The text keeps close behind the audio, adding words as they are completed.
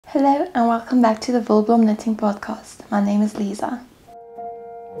Hello and welcome back to the Wolblom Knitting Podcast. My name is Lisa.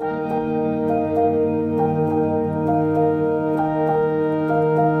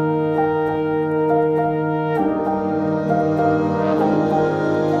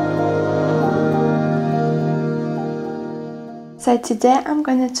 So today I'm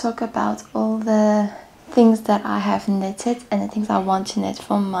going to talk about all the things that I have knitted and the things I want to knit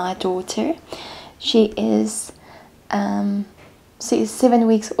for my daughter. She is 7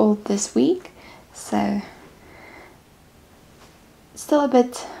 weeks old this week, so still a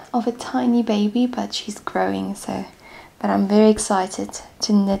bit of a tiny baby, but she's growing. But I'm very excited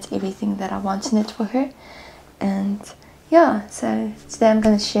to knit everything that I want to knit for her. And yeah, so today I'm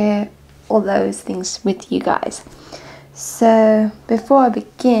going to share all those things with you guys. So before I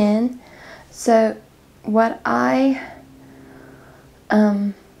begin, when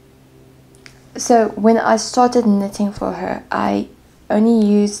I started knitting for her, I only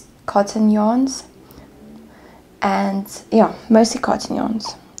used cotton yarns, and mostly cotton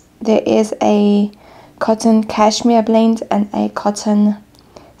yarns. There is a cotton cashmere blend and a cotton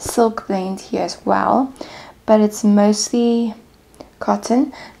silk blend here as well, but it's mostly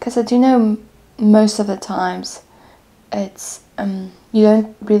cotton because I do know most of the times it's you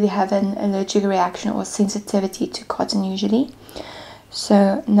don't really have an allergic reaction or sensitivity to cotton usually.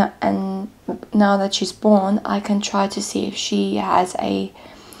 So now that she's born, I can try to see if she has a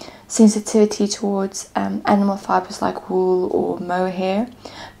sensitivity towards animal fibers like wool or mohair.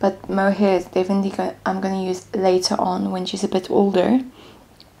 But mohair is definitely I'm going to use later on when she's a bit older.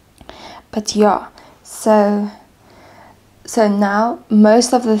 But yeah, so now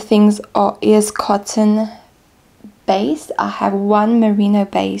most of the things is cotton based. I have one merino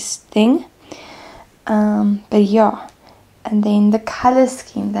based thing, but yeah. And then the color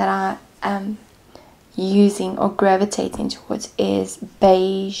scheme that I am using or gravitating towards is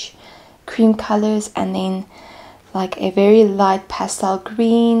beige, cream colors, and then like a very light pastel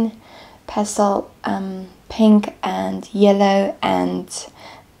green, pastel pink and yellow, and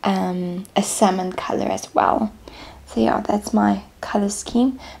a salmon color as well. So yeah, that's my color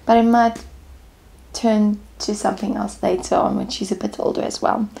scheme, but I might turn to something else later on when she's a bit older as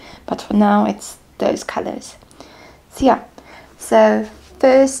well. But for now, it's those colors. So yeah. So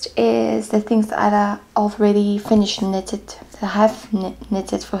first is the things that I already finished knitted, that I have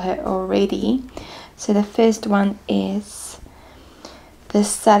knitted for her already. So the first one is the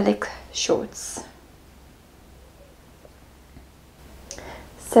Salic shorts.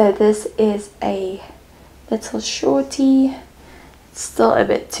 So this is a little shorty. It's still a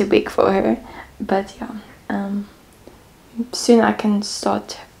bit too big for her, but yeah, soon I can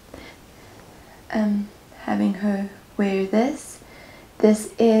start having her wear this.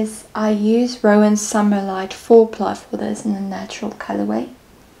 This is, I use Rowan Summerlight 4-ply for this in a natural colorway.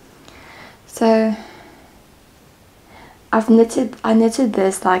 So I knitted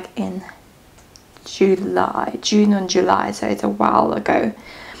this like in June or July, so it's a while ago.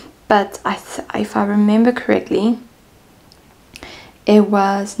 But if I remember correctly, it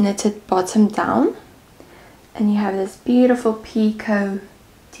was knitted bottom down, and you have this beautiful picot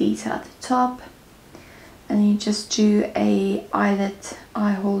detail at the top. And you just do a eyelet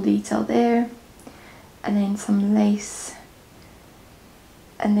eye hole detail there, and then some lace,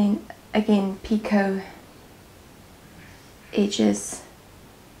 and then again picot edges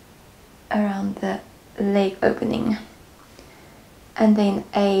around the leg opening, and then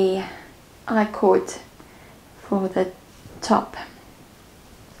a eye cord for the top.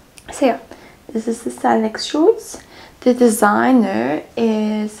 So yeah, this is the Salex shorts. The designer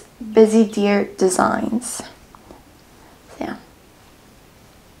is Busy Deer Designs. Yeah.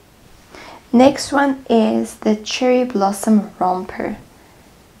 Next one is the Cherry Blossom Romper.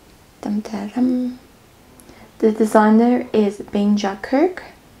 Dum, da, dum. The designer is Benja Kirk.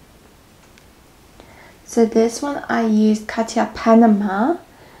 So this one I used Katia Panama.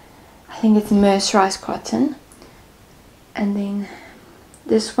 I think it's mercerized cotton. And then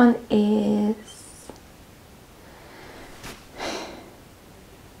this one is,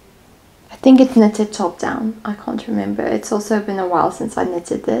 I think it's knitted top down. I can't remember. It's also been a while since I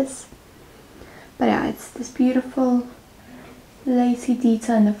knitted this. But yeah, it's this beautiful lacy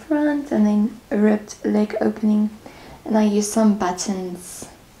detail in the front, and then a ribbed leg opening. And I use some buttons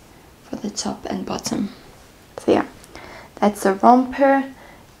for the top and bottom. So yeah, that's the romper.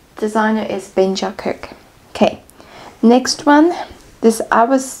 Designer is Benja Kirk. Okay, next one.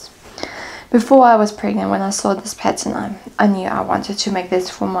 Before I was pregnant, when I saw this pattern, I knew I wanted to make this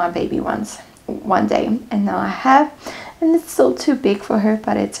for my baby one day, and now I have, and it's still too big for her,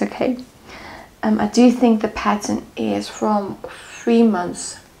 but it's okay. I do think the pattern is from 3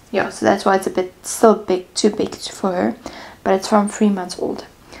 months yeah, so that's why it's still too big for her, but it's from 3 months old.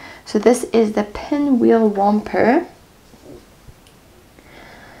 So this is the pinwheel romper.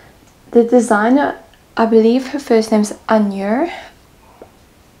 The designer, I believe her first name is Anur.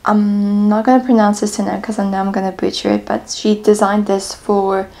 I'm not going to pronounce this name because I know I'm going to butcher it, but she designed this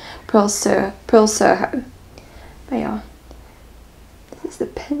for Pearl Soho. But yeah, this is the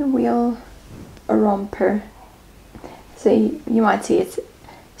pinwheel romper. So you might see it's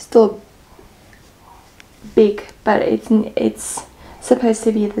still big, but it's supposed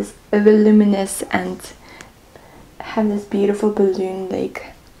to be this voluminous and have this beautiful balloon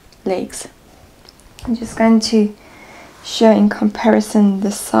legs. I'm just going to show in comparison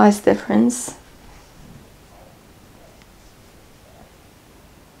the size difference.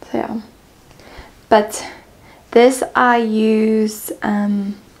 So yeah, but this I use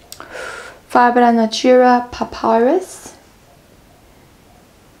Fibra Natura Papyrus,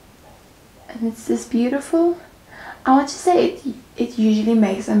 and it's this beautiful, I want to say it usually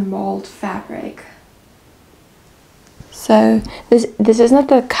makes a mold fabric. So this is not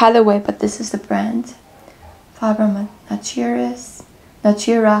the colorway, but this is the brand. Fibra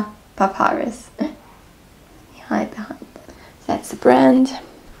Natura Papyrus. Behind. That's the brand.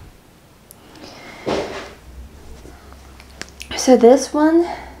 So this one,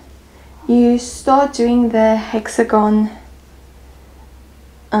 you start doing the hexagon.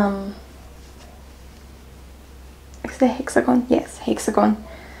 Is the hexagon? Yes, hexagon.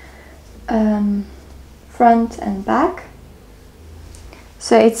 Front and back.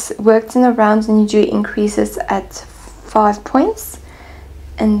 So it's worked in a round, and you do increases at 5 points,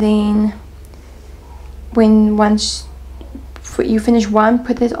 and then once you finish one,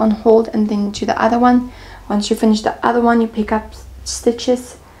 put it on hold and then do the other one. Once you finish the other one, you pick up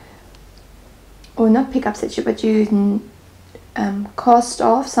stitches, or not pick up stitches, but you cast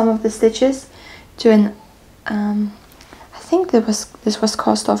off some of the stitches to an I think this was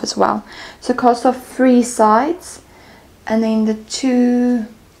cast off as well. So cast off 3 sides, and then the two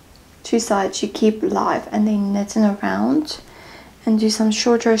sides you keep live, and then knitting around and do some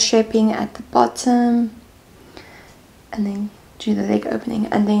shorter shaping at the bottom, and then do the leg opening,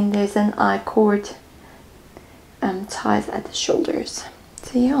 and then there's an I-cord ties at the shoulders.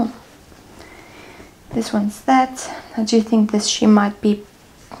 So yeah, this one's that. I do think this she might fit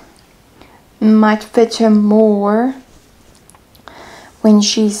her more when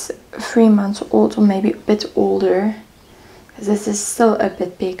she's 3 months old, or maybe a bit older, because this is still a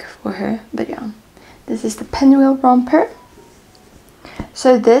bit big for her. But yeah, this is the pinwheel romper.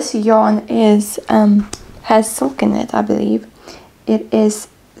 So this yarn is has silk in it, I believe. It is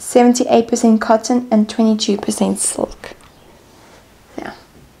 78% cotton and 22% silk. Yeah.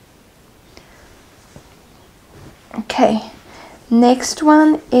 Okay, next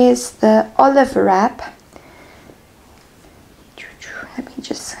one is the olive wrap. Let me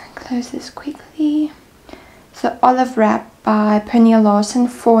just close this quickly. So olive wrap by Pernille Larsen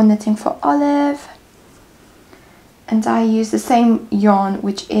for Knitting for Olive. And I use the same yarn,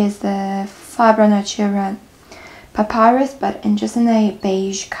 which is the Fibra Natura Papyrus, but just in a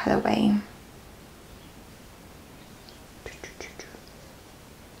beige colorway.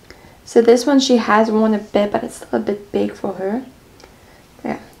 So this one she has worn a bit, but it's still a bit big for her.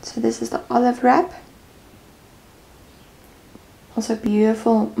 Yeah, so this is the olive wrap. Also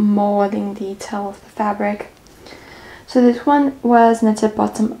beautiful molding detail of the fabric. So this one was knitted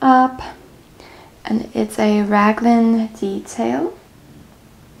bottom up, and it's a raglan detail.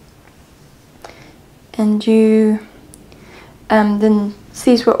 And you then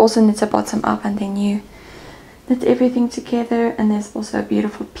these were also knitted bottom up, and then you knit everything together, and there's also a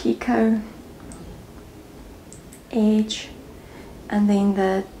beautiful picot edge, and then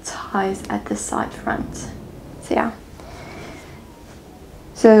the ties at the side front. So yeah,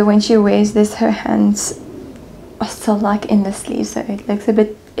 so when she wears this, her hands are still like in the sleeve, so it looks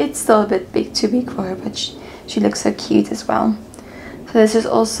it's still a bit too big for her, but she looks so cute as well. So this is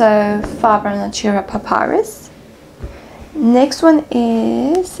also Fibra Natura Papyrus. Next one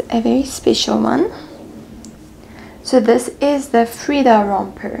is a very special one. So this is the Frida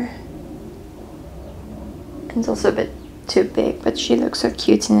romper. It's also a bit too big, but she looks so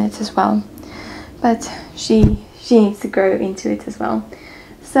cute in it as well. But she needs to grow into it as well.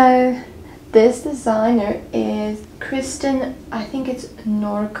 So this designer is Kristen, I think it's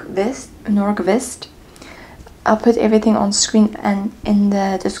Nordqvist. I'll put everything on screen and in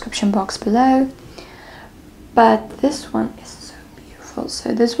the description box below. But this one is so beautiful.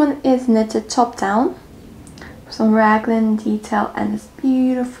 So this one is knitted top down, some raglan detail, and this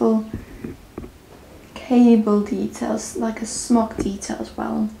beautiful cable details, like a smock detail as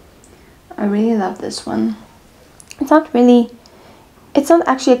well. I really love this one. It's not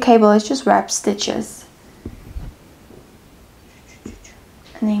actually a cable, it's just wrap stitches.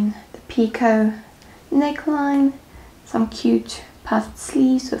 And then the picot neckline, some cute puffed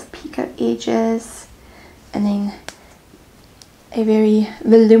sleeves with picot edges, and then a very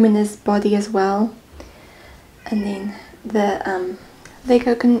voluminous body as well. And then the leg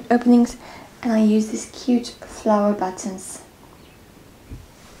openings, and I use these cute flower buttons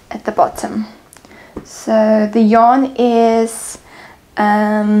at the bottom. So the yarn is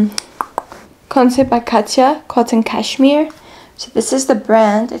Concept by Katja Cotton Cashmere. So this is the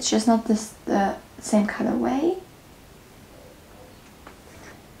brand, it's just not the same colorway.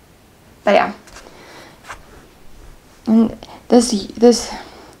 But yeah, and this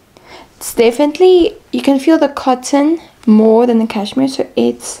it's definitely, you can feel the cotton more than the cashmere. So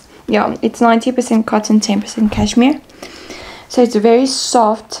it's 90% cotton, 10% cashmere. So it's very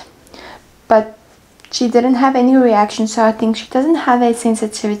soft, but she didn't have any reaction, so I think she doesn't have a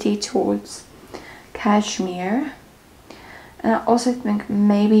sensitivity towards cashmere. And I also think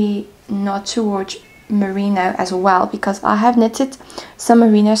maybe not towards merino as well, because I have knitted some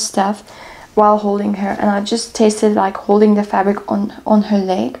merino stuff while holding her, and I just tested like holding the fabric on her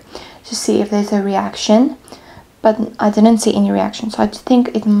leg to see if there's a reaction, but I didn't see any reaction. So I think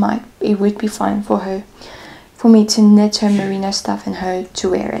it would be fine for me to knit her merino stuff and her to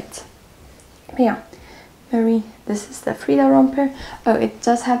wear it. But yeah, this is the Frida romper. Oh, it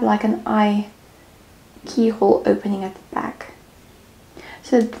does have like an eye keyhole opening at the back.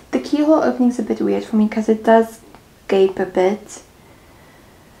 So the keyhole opening is a bit weird for me because it does gape a bit.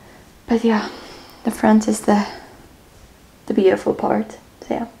 But yeah, the front is the beautiful part.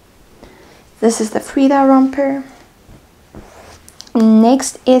 So yeah, this is the Frida romper.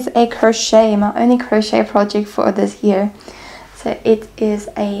 Next is a crochet, my only crochet project for this year. So it is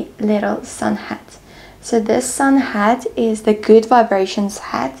a little sun hat. So this sun hat is the Good Vibrations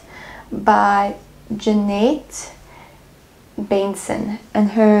hat by Jeanette Benson,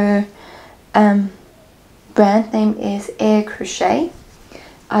 and her brand name is Air Crochet.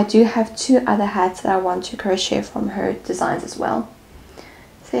 I do have 2 other hats that I want to crochet from her designs as well.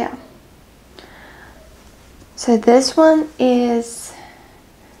 So yeah. So this one is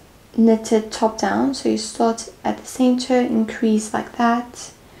knitted top down. So you start at the center, increase like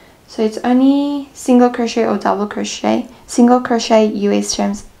that. So it's only single crochet or double crochet. Single crochet US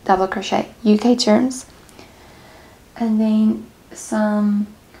terms, double crochet UK terms. And then some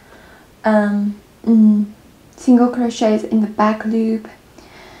single crochets in the back loop.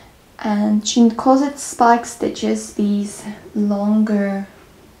 And she calls it spike stitches, these longer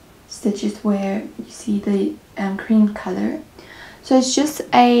stitches where you see the cream color. So it's just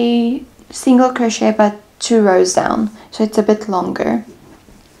a single crochet but 2 rows down, so it's a bit longer.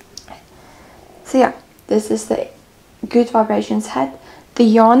 So yeah, this is the Good Vibrations hat. The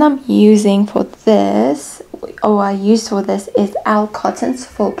yarn I'm using for this, or I used for this, is Al Cotton's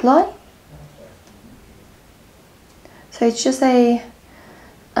Full Ply. So it's just a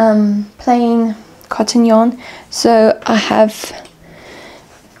plain cotton yarn. So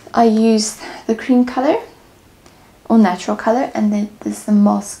I used the cream color or natural color, and then this is the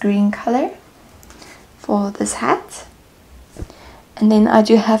moss green color for this hat. And then I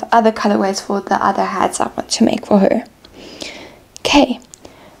do have other colorways for the other hats I want to make for her. Okay,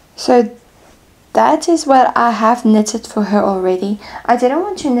 so that is what I have knitted for her already. I didn't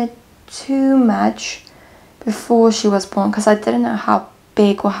want to knit too much before she was born because I didn't know how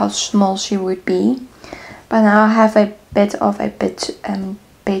big or how small she would be. But now I have a bit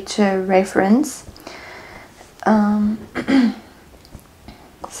better reference.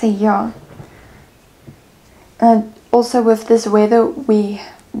 So yeah. Also with this weather we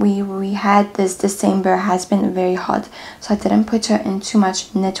had this December has been very hot, so I didn't put her in too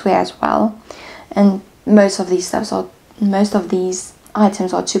much knitwear as well, and most of these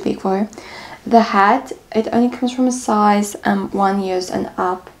items are too big for her. The hat, it only comes from a size 1 years and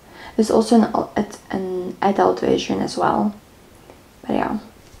up. There's also an adult version as well, but yeah.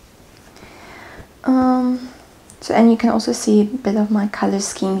 So, and you can also see a bit of my color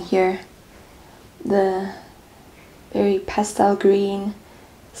scheme here, the very pastel green,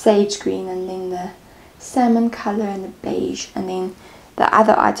 sage green, and then the salmon color and the beige, and then the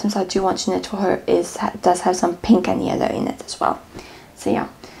other items I do want to knit for her does have some pink and yellow in it as well. So yeah,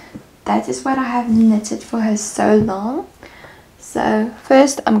 that is what I have knitted for her so long. So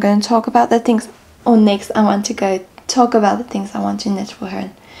first I'm going to talk about the things, or next I want to go talk about the things I want to knit for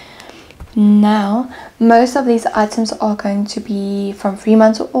her. Now most of these items are going to be from 3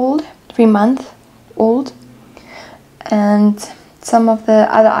 months old, and some of the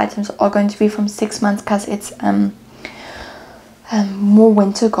other items are going to be from 6 months because it's more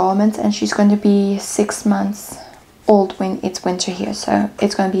winter garments, and she's going to be 6 months old when it's winter here, so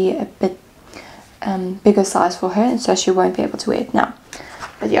it's going to be a bit bigger size for her, and so she won't be able to wear it now.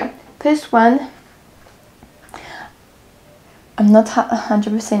 But yeah, first one, I'm not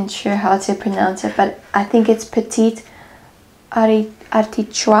 100% sure how to pronounce it, but I think it's Petite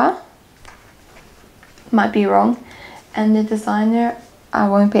Artichois. Might be wrong. And the designer, I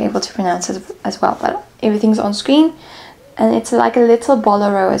won't be able to pronounce it as well, but everything's on screen. And it's like a little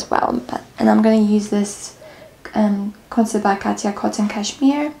bolero as well. And I'm going to use this Concept by Katia cotton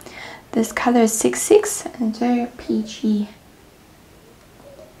cashmere. This color is 66, and it's very peachy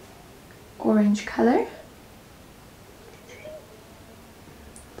orange color.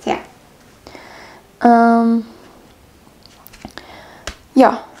 So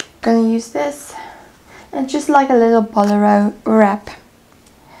yeah, gonna use this, and just like a little bolero wrap,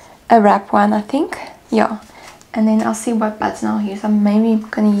 a wrap one, I think. Yeah, and then I'll see what button I'll use. I'm maybe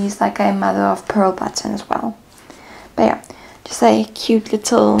gonna use like a mother of pearl button as well. But yeah, just a cute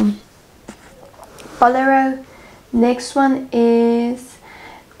little bolero. Next one is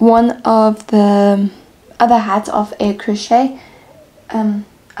one of the other hats of Air Crochet.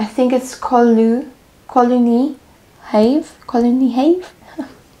 I think it's Colony Have.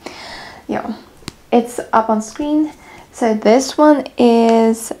 Yeah, it's up on screen. So this one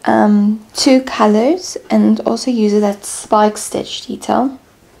is 2 colors, and also uses that spike stitch detail.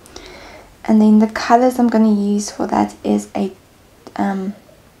 And then the colors I'm going to use for that is a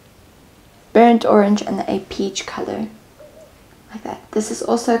burnt orange and a peach color, like that. This is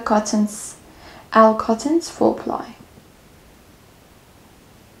also Cottons, Al Cottons 4-ply.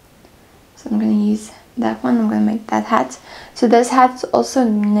 So I'm going to use that one. I'm going to make that hat. So this hat is also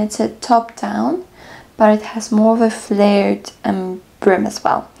knitted top down, but it has more of a flared brim as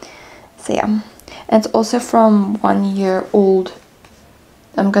well. So yeah, and it's also from 1 year old.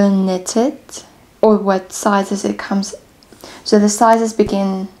 I'm going to knit it, or what sizes it comes. So the sizes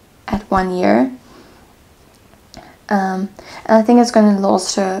begin at 1 year. And I think it's going to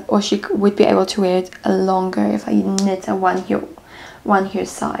last her, or she would be able to wear it longer if I knit a 1 year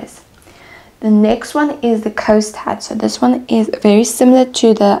size. The next one is the coast hat. So this one is very similar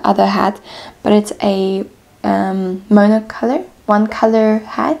to the other hat, but it's a monocolor, 1-color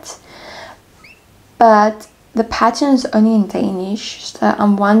hat. But the pattern is only in Danish, so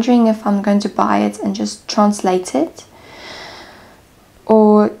I'm wondering if I'm going to buy it and just translate it.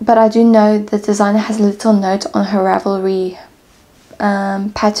 But I do know the designer has a little note on her Ravelry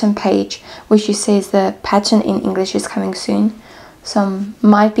pattern page, which she says the pattern in English is coming soon. So I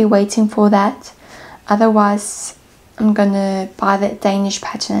might be waiting for that. Otherwise, I'm gonna buy the Danish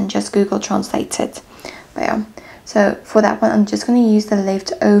pattern and just Google translate it. But yeah, so for that one, I'm just gonna use the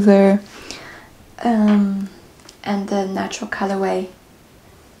leftover and the natural colorway,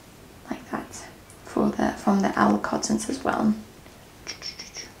 like that, from the Al Cottons as well.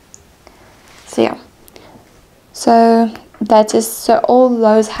 So yeah, so that is, so all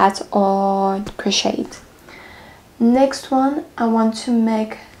those hats are crocheted. Next one, I want to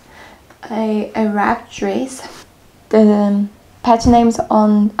make a wrap dress. The pattern name's up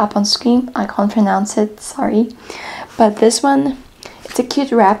on screen. I can't pronounce it, sorry. But this one, it's a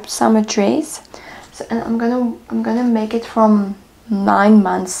cute wrap summer dress. So, and I'm gonna make it from 9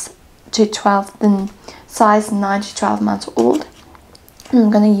 months to 12, the size 9 to 12 months old. And I'm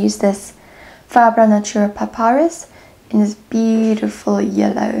gonna use this Fabra Natura Papyrus in this beautiful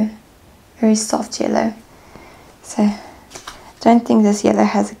yellow, very soft yellow. So I don't think this yellow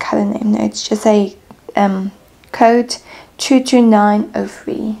has a color name. No, it's just a code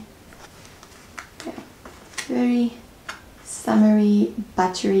 22903. Yeah, very summery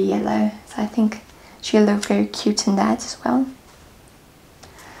buttery yellow. So I think she'll look very cute in that as well.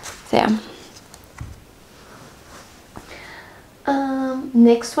 So yeah.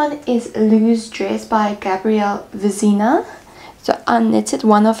 Next one is Loose Dress by Gabrielle Vizina. So I knitted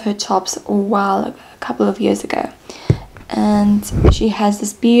one of her tops a couple of years ago, and she has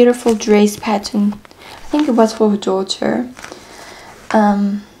this beautiful dress pattern. I think it was for her daughter.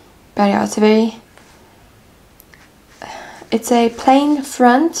 But yeah, it's a plain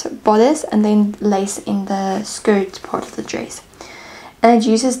front bodice and then lace in the skirt part of the dress, and it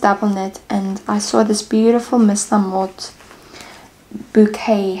uses double knit. And I saw this beautiful Miss Lamotte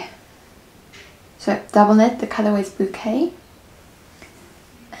bouquet. So double knit, the colorway is bouquet,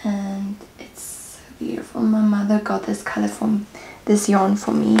 and it's so beautiful. My mother got this color from this yarn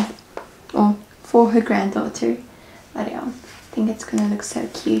for me, or for her granddaughter. But yeah, I think it's gonna look so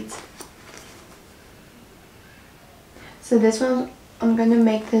cute. So this one, I'm going to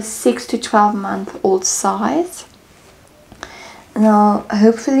make this 6 to 12 month old size. And I'll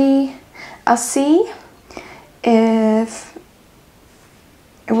see if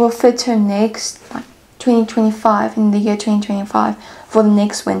it will fit her next, like 2025, in the year 2025, for the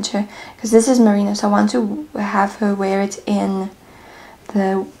next winter. Because this is merino, so I want to have her wear it in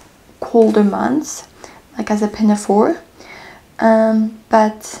the colder months, like as a pinafore.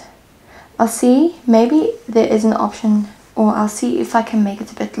 But I'll see, maybe there is an option, or I'll see if I can make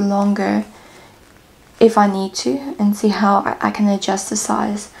it a bit longer if I need to, and see how I can adjust the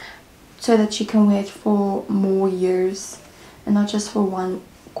size so that she can wear it for more years and not just for one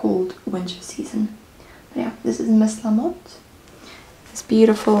cold winter season. But yeah, this is Miss Lamotte, this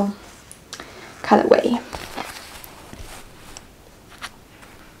beautiful colorway.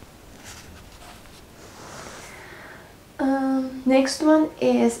 Next one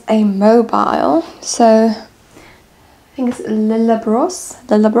is a mobile, so I think it's Lillebros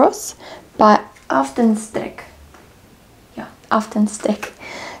by Aftenstick. Yeah, Aftenstick.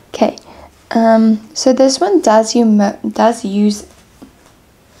 Okay, so this one does use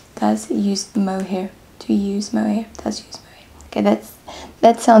mohair. Okay,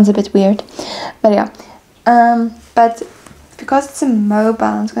 that sounds a bit weird, but yeah. But because it's a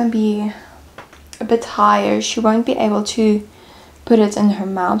mobile, it's going to be a bit higher. She won't be able to put it in her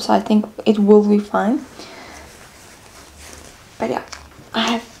mouth, so I think it will be fine. But yeah,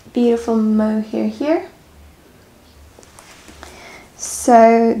 I have beautiful mohair here.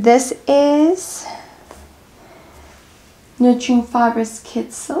 So this is Nurturing Fibers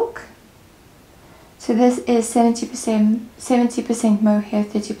Kid Silk. So this is 70% mohair,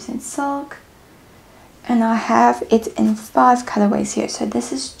 30% silk. And I have it in 5 colorways here. So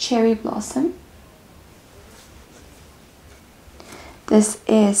this is Cherry Blossom. This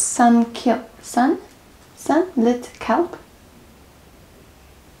is Sunlit Kelp.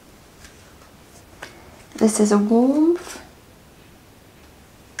 This is a Warmth.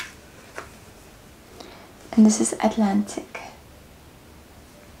 And this is Atlantic.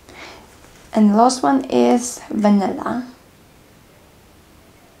 And the last one is Vanilla.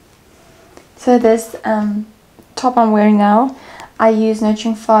 So this top I'm wearing now, I use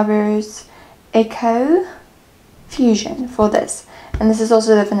Nurturing Fibers Eco Fusion for this. And this is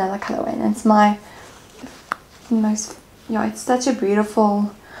also the vanilla colorway, and it's my most, yeah, it's such a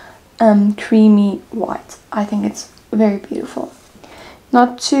beautiful creamy white. I think it's very beautiful.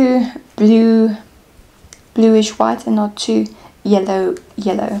 Not too bluish white and not too yellow.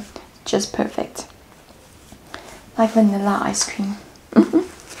 Just perfect. Like vanilla ice cream.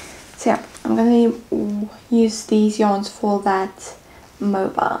 So yeah, I'm going to use these yarns for that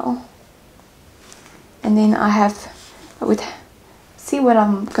mobile. And then I would see what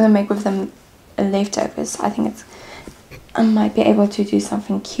I'm going to make with them leftovers. I might be able to do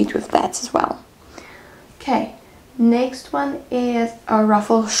something cute with that as well. Okay, next one is our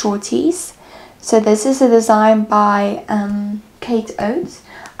ruffle shorties. So this is a design by Kate Oates.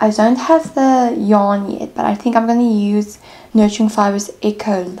 I don't have the yarn yet, but I think I'm going to use Nurturing Fibers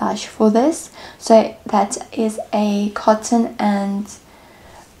Eco Lush for this. So that is a cotton and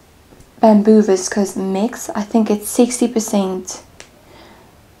bamboo viscose mix. I think it's 60%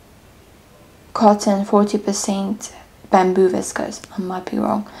 cotton, 40% bamboo viscose. I might be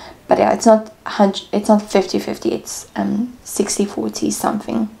wrong, but yeah, it's not 50-50, it's 60-40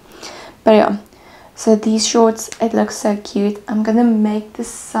 something. But yeah, so these shorts, it looks so cute. I'm gonna make the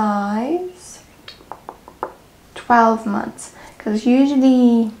size 12 months, because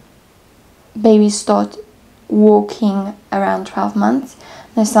usually babies start walking around 12 months.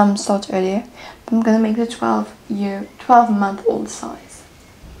 Now some start earlier, but I'm gonna make the 12-month-old size.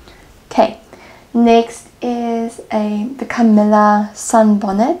 Okay, next is the Camilla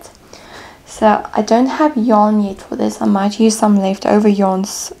sunbonnet. So I don't have yarn yet for this. I might use some leftover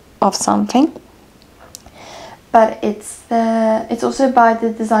yarns of something. But it's also by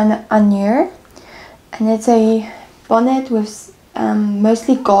the designer Anur, and it's a bonnet with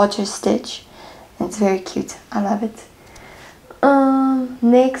mostly garter stitch. And it's very cute. I love it.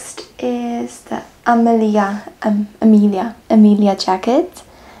 Next is the Amelia jacket.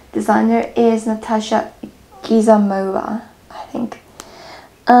 Designer is Natasha Gizamova, I think.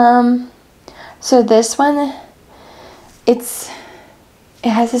 So this one, it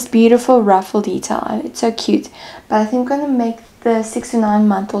has this beautiful ruffle detail. It's so cute. But I think I'm gonna make the 6 to 9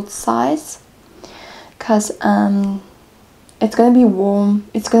 month old size, because it's gonna be warm.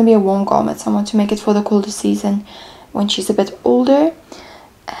 It's gonna be a warm garment, so I want to make it for the colder season when she's a bit older.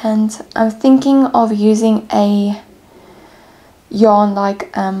 And I'm thinking of using a yarn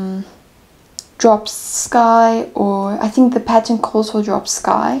like drop sky, or I think the pattern calls for drop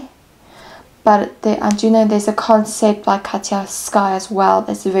sky, but I do know there's a concept like Katya Sky as well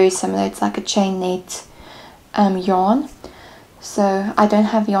that's very similar. It's like a chain net yarn. So I don't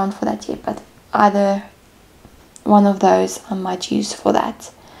have yarn for that yet, but either one of those I might use for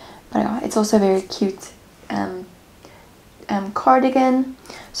that. But yeah, it's also very cute cardigan.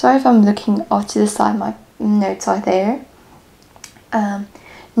 Sorry if I'm looking off to the side, my notes are there.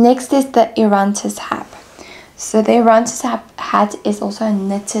 Next is the Irantis hat. So the Irantis hat is also a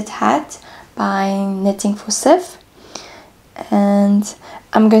knitted hat by Knitting for Sif, and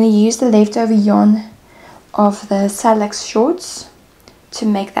I'm going to use the leftover yarn of the Salax shorts to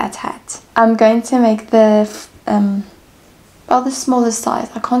make that hat. I'm going to make the the smallest size.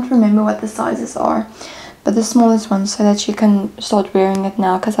 I can't remember what the sizes are, but the smallest one, so that she can start wearing it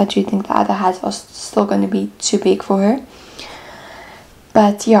now, because I do think the other hats are still going to be too big for her.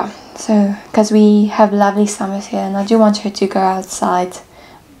 But yeah, so because we have lovely summers here, and I do want her to go outside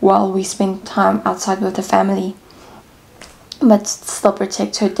while we spend time outside with the family, but still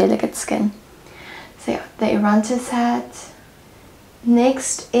protect her delicate skin. So yeah, the Irantis hat.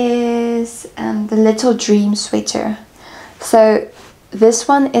 Next is the Little Dream sweater. So this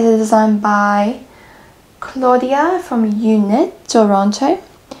one is a design by Claudia from Unit Toronto.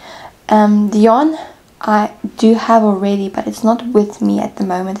 The yarn I do have already, but it's not with me at the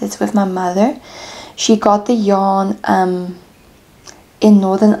moment. It's with my mother. She got the yarn in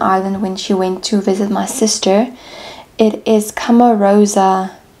Northern Ireland when she went to visit my sister. It is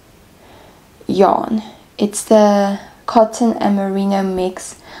Camarosa yarn. It's the cotton and merino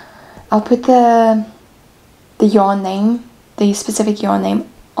mix. I'll put the yarn name, the specific yarn name,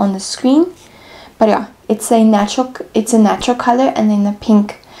 on the screen. But yeah, it's a natural color, and then a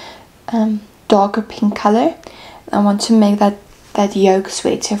pink, darker pink color. I want to make that yoke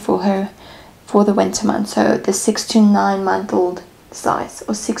sweater for her for the winter months, so the 6 to 9 month old size,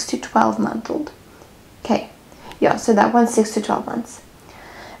 or 6 to 12 month old. Okay, yeah, so that one's 6 to 12 months.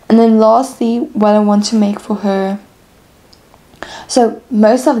 And then lastly, what I want to make for her, so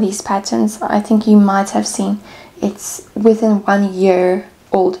most of these patterns I think you might have seen, it's within 1 year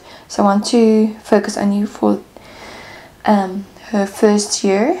old. So I want to focus only for her first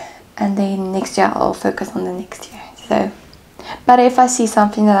year, and then next year I'll focus on the next year. So, but if I see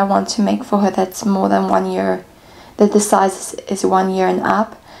something that I want to make for her that's more than 1 year, that the size is 1 year and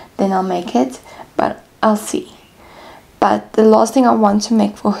up, then I'll make it, but I'll see. But the last thing I want to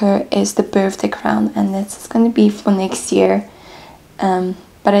make for her is the birthday crown, and it's going to be for next year.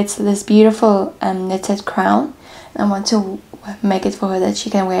 But it's this beautiful knitted crown, and I want to make it for her that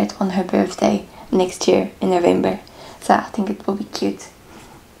she can wear it on her birthday next year in November. So I think it will be cute.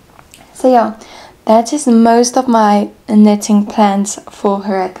 So yeah, that is most of my knitting plans for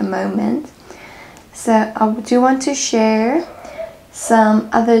her at the moment. So I do want to share some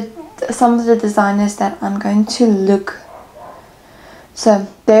of the designers that I'm going to look. So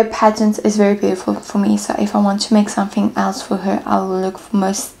their patterns is very beautiful for me. So if I want to make something else for her, I'll look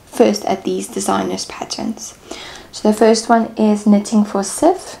first at these designers' patterns. So the first one is Knitting for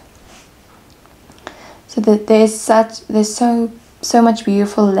Sif. So that there's so much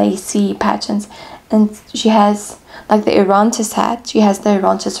beautiful lacy patterns, and she has like the Irantis hat. She has the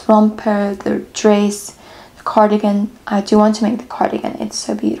Irantis romper, the dress, the cardigan. I do want to make the cardigan. It's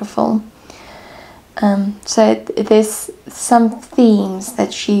so beautiful. So there's some themes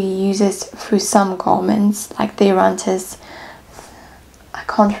that she uses through some garments, like the Irantis. I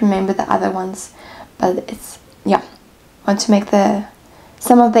can't remember the other ones, but it's, yeah, I want to make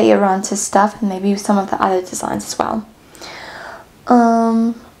some of the Irantis stuff, and maybe some of the other designs as well.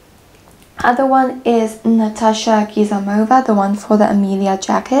 Other one is Natasha Gizamova, the one for the Amelia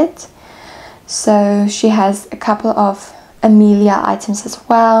jacket. So she has a couple of Amelia items as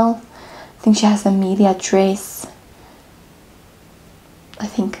well. I think she has an Amelia dress, I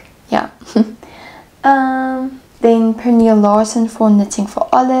think, yeah. Then Pernille Larsen for Knitting for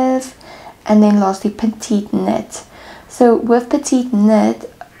Olive, and then lastly Petite Knit. So with Petite Knit,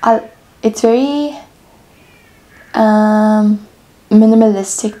 it's very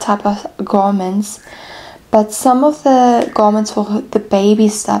minimalistic type of garments, but some of the garments for the baby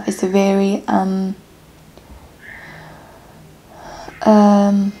stuff is very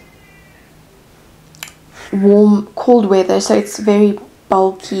warm, cold weather, so it's very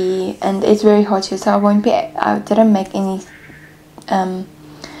bulky and it's very hot here. So I didn't make any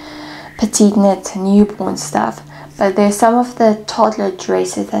Petite Knit newborn stuff, but there's some of the toddler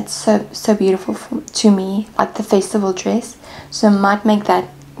dresses that's so beautiful to me, like the festival dress. So I might make that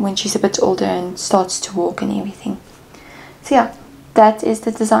when she's a bit older and starts to walk and everything. So yeah, that is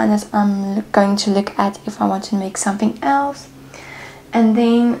the design that I'm going to look at if I want to make something else. And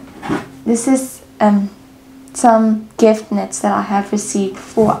then this is some gift knits that I have received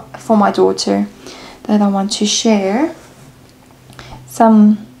for my daughter that I want to share.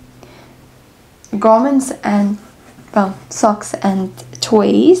 Some garments and, well, socks and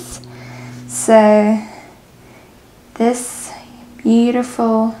toys. So this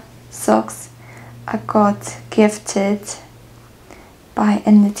beautiful socks I got gifted by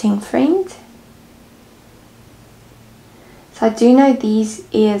a knitting friend. So I do know these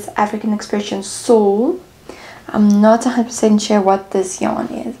is African Expression Soul. I'm not 100% sure what this yarn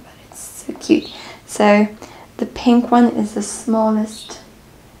is, but it's so cute. So the pink one is the smallest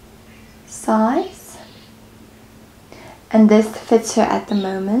size, and this fits her at the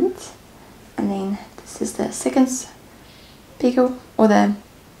moment. And then this is the second bigger, or the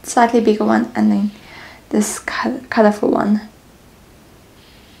slightly bigger one, and then this colorful one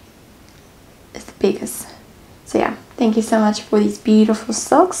is the biggest. So yeah, thank you so much for these beautiful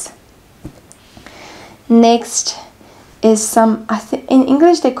socks. Next is some, I think in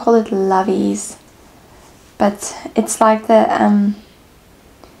English they call it lovies, but it's like the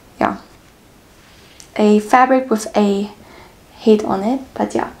yeah, a fabric with a head on it.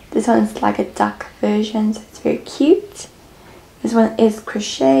 But yeah, this one is like a duck version, so it's very cute. This one is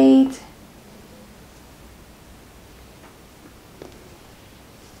crocheted,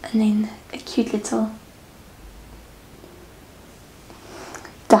 and then a cute little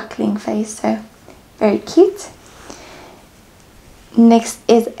duckling face, so very cute. Next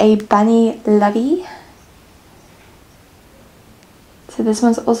is a bunny lovey. So this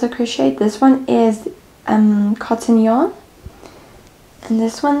one's also crocheted. This one is cotton yarn, and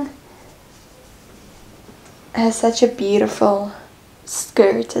this one has such a beautiful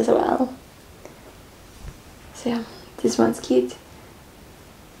skirt as well. So yeah, this one's cute.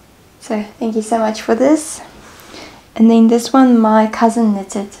 So thank you so much for this. And then this one my cousin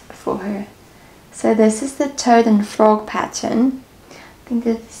knitted for her. So this is the toad and frog pattern. I think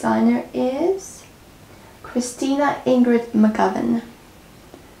the designer is Christina Ingrid McGovern.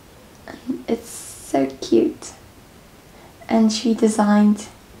 It's so cute. And she designed,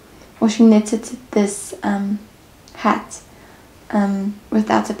 or she knitted this hat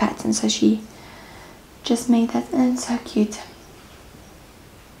without a pattern. So she just made that, and it's so cute.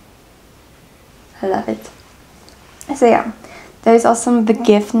 I love it. So yeah, those are some of the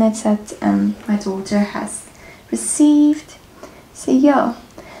gift knits that my daughter has received. So yeah,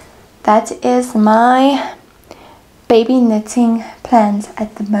 that is my baby knitting plans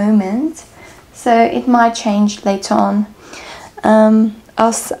at the moment. So it might change later on.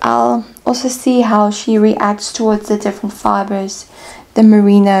 I'll also see how she reacts towards the different fibers, the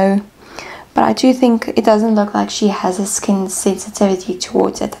merino. But I do think it doesn't look like she has a skin sensitivity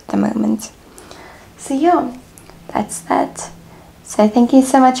towards it at the moment. So yeah, that's that. So thank you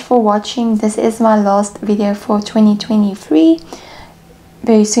so much for watching. This is my last video for 2023.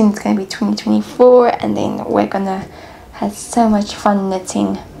 Very soon it's going to be 2024, and then we're gonna have so much fun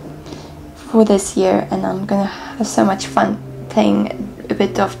knitting for this year, and I'm gonna have so much fun playing a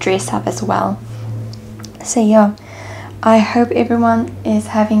bit of dress up as well. So yeah, I hope everyone is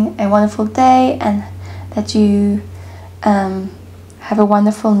having a wonderful day, and that you have a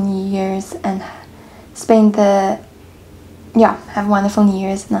wonderful New Year's, and have wonderful New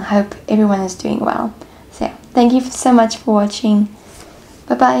Year's, and I hope everyone is doing well. So yeah, thank you so much for watching.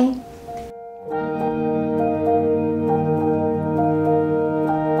 Bye bye.